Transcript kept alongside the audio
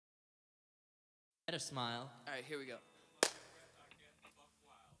A smile. Alright, here we go.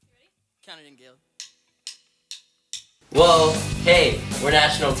 Count it in, Gale. Whoa, hey, we're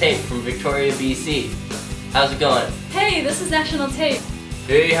National Tape from Victoria, BC. How's it going? Hey, this is National Tape.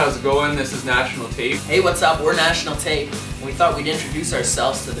 Hey, how's it going? This is National Tape. Hey, what's up? We're National Tape, and we thought we'd introduce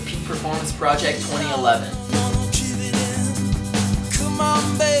ourselves to the Peak Performance Project 2011. Come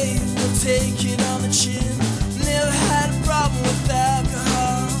on, babe, we'll take it on the chin. Never had a problem with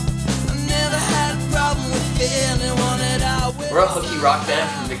alcohol. I never had a problem with anyone that I will. We're a hooky rock band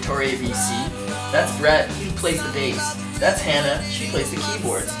from Victoria, BC. That's Brett, he plays the bass. That's Hannah, she plays the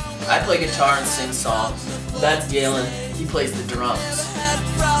keyboards. I play guitar and sing songs. That's Galen, he plays the drums. Had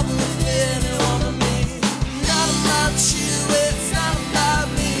a problem with anyone of me. Not about you, it's not about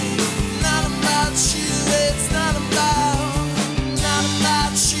me. Not about you, it's not about. Not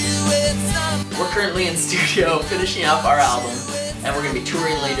about you, it's not about. We're currently in studio finishing up our album, and we're going to be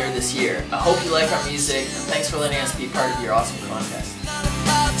touring later this year. I hope you like our music, and thanks for letting us be part of your awesome contest. Not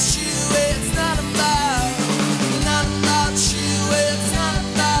about you, it's not about. Not about you, it's not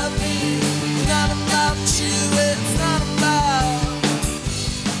about me. Not about you, it's not about.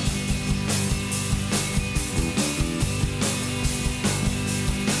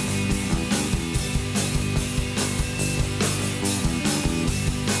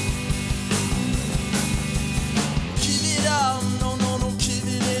 Give it all, no, no, no, give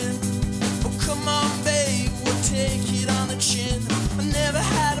it in. Oh, come on, babe, we'll take it on the chin. I never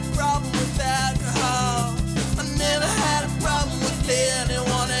had a problem with alcohol. I never had a problem with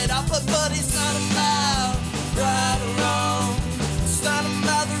anyone that I put, but it's not about right or wrong. It's not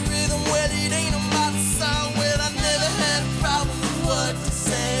about the rhythm, well, it ain't about the song. Well, I never had a problem with what to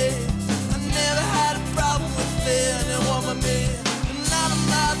say. I never had a problem with anyone but me. Not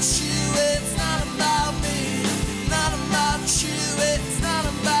about you, it's not about me. Not about you, it's not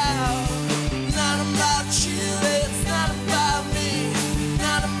about. Not about you, it's not about me.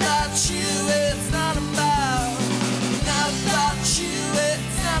 Not about you, it's not about. Not about you,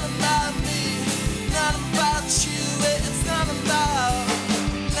 it's not about me. Not about you, it's not about.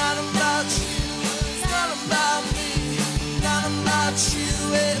 Not about you, it's not about me. Not about you,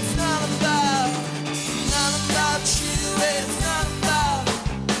 it's not about. Not about you, it's not about.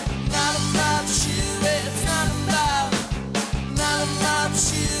 Not about you, it's not about. Not about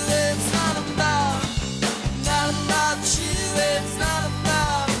you, it's not about. Not about you, it's not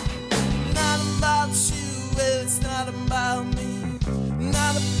about. Not about you, it's not about me.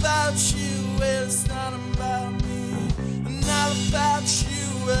 Not about you, it's not about me. Not about you,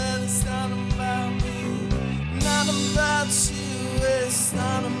 it's not about me. Not about you, it's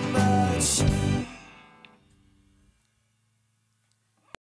not about you.